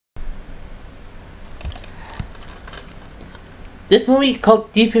this movie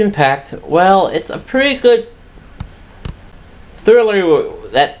called Deep Impact, well, it's a pretty good thriller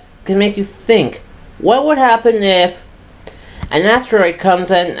that can make you think, what would happen if an asteroid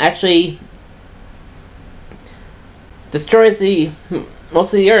comes and actually destroys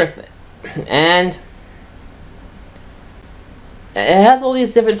most of the Earth? And it has all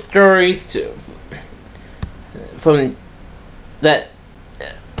these different stories from that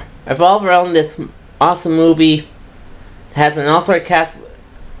revolve around this awesome movie. It has an all-star cast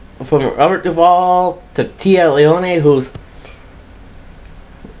from Robert Duvall to Tia Leone, who's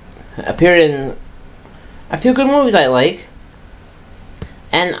appeared in a few good movies I like,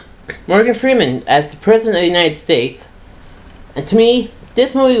 and Morgan Freeman as the President of the United States. And to me,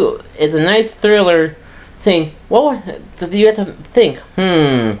 this movie is a nice thriller, saying, what would, you have to think,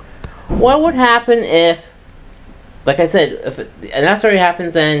 what would happen if, like I said, if an asteroid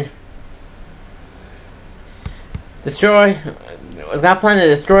happens and was not planned to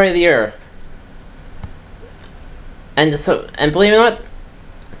destroy the Earth, and believe it or not,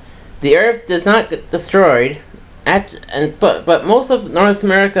 the Earth does not get destroyed, but most of North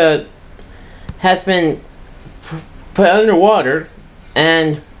America has been put underwater,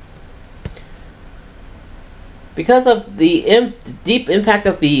 and because of the deep impact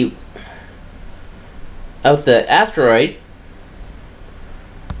of the asteroid,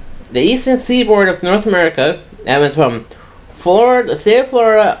 the eastern seaboard of North America, that was from Florida, the state of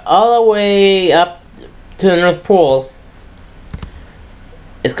Florida, all the way up to the North Pole,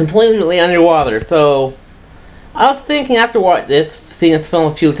 is completely underwater. So I was thinking after seeing this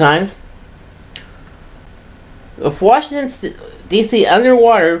film a few times, if Washington D.C.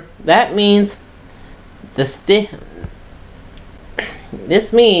 underwater, that means this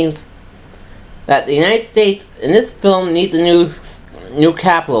means that the United States in this film needs a new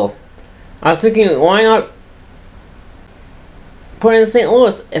capital. I was thinking, why not put it in St.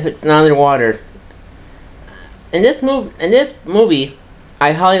 Louis if it's not underwater? In this movie,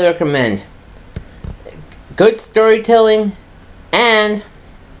 I highly recommend. Good storytelling and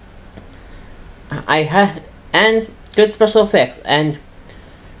good special effects, and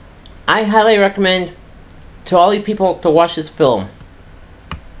I highly recommend to all you people to watch this film.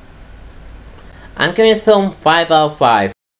 I'm giving this film 5 out of 5.